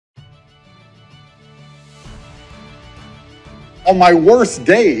On my worst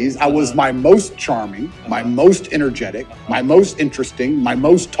days, I was my most charming, my most energetic, my most interesting, my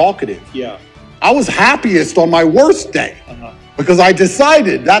most talkative. Yeah. I was happiest on my worst day because I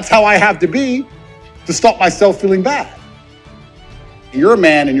decided that's how I have to be to stop myself feeling bad. You're a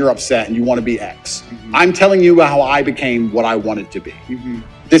man and you're upset and you want to be X. I'm telling you how I became what I wanted to be.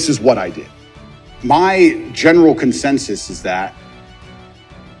 This is what I did. My general consensus is that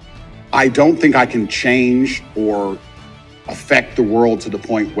I don't think I can change or affect the world to the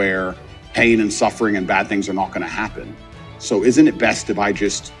point where pain and suffering and bad things are not going to happen. So isn't it best if I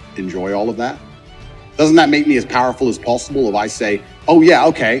just enjoy all of that? Doesn't that make me as powerful as possible if I say, oh yeah,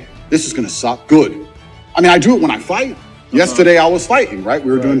 okay, this is going to suck, good. I mean, I do it when I fight. Yesterday I was fighting, right?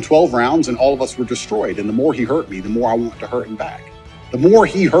 We were doing 12 rounds and all of us were destroyed. And the more he hurt me, the more I wanted to hurt him back. The more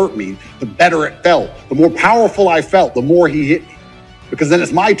he hurt me, the better it felt. The more powerful I felt, the more he hit me. Because then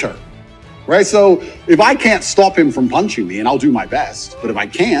it's my turn, right? So if I can't stop him from punching me, and I'll do my best, but if I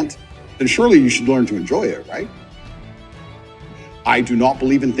can't, then surely you should learn to enjoy it, right? I do not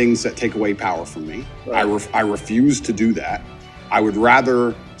believe in things that take away power from me. Right. I refuse to do that. I would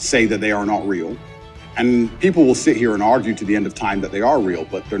rather say that they are not real. And people will sit here and argue to the end of time that they are real,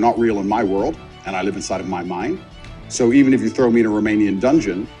 but they're not real in my world, and I live inside of my mind. So even if you throw me in a Romanian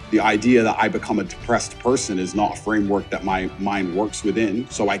dungeon, the idea that I become a depressed person is not a framework that my mind works within,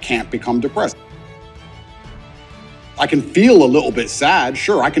 so I can't become depressed. I can feel a little bit sad,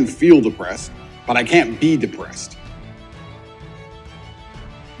 sure, I can feel depressed, but I can't be depressed.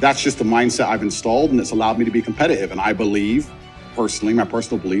 That's just the mindset I've installed, and it's allowed me to be competitive, and I believe, personally, my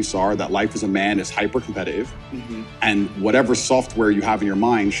personal beliefs are that life as a man is hyper-competitive, and whatever software you have in your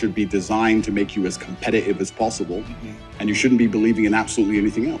mind should be designed to make you as competitive as possible, and you shouldn't be believing in absolutely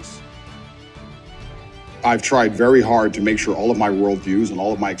anything else. I've tried very hard to make sure all of my worldviews and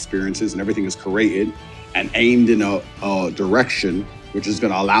all of my experiences and everything is curated and aimed in a direction which is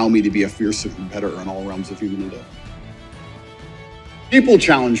going to allow me to be a fearsome competitor in all realms of human endeavor. People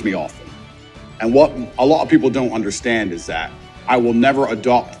challenge me often, and what a lot of people don't understand is that I will never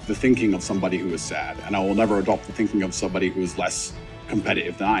adopt the thinking of somebody who is sad, and I will never adopt the thinking of somebody who is less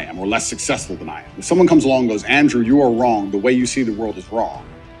competitive than I am or less successful than I am. If someone comes along and goes, Andrew, you are wrong, the way you see the world is wrong,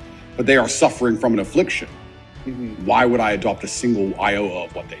 but they are suffering from an affliction, why would I adopt a single iota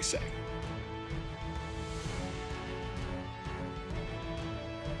of what they say?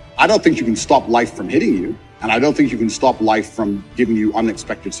 I don't think you can stop life from hitting you. And I don't think you can stop life from giving you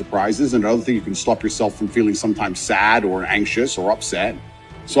unexpected surprises. And I don't think you can stop yourself from feeling sometimes sad or anxious or upset.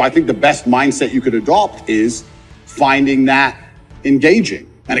 So I think the best mindset you could adopt is finding that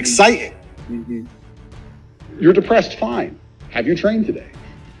engaging and exciting. You're depressed, fine. Have you trained today?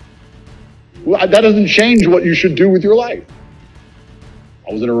 Well, that doesn't change what you should do with your life.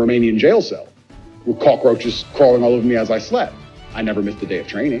 I was in a Romanian jail cell with cockroaches crawling all over me as I slept. I never missed a day of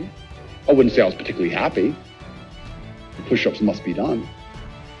training. I wouldn't say I was particularly happy. The push-ups must be done.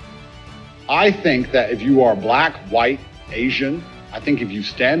 I think that if you are black, white, Asian, I think if you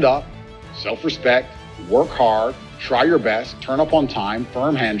stand up, self-respect, work hard, try your best, turn up on time,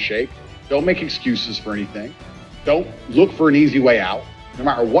 firm handshake, don't make excuses for anything, don't look for an easy way out, no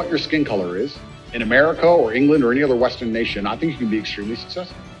matter what your skin color is, in America or England or any other Western nation, I think you can be extremely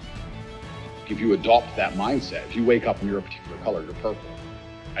successful. If you adopt that mindset, if you wake up and you're a particular color, you're purple,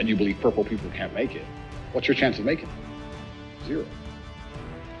 and you believe purple people can't make it, what's your chance of making it? 0.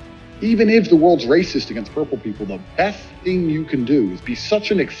 Even if the world's racist against purple people, the best thing you can do is be such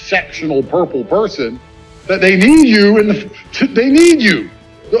an exceptional purple person that they need you, and they need you.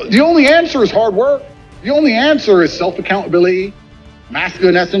 The only answer is hard work. The only answer is self-accountability,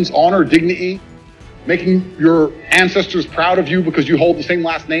 masculine essence, honor, dignity, making your ancestors proud of you because you hold the same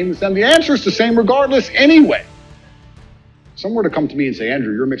last name as them. The answer is the same regardless anyway. Someone were to come to me and say,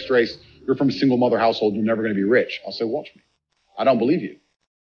 Andrew, you're mixed race, you're from a single mother household, you're never going to be rich. I'll say, watch me. I don't believe you.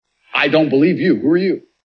 I don't believe you. Who are you?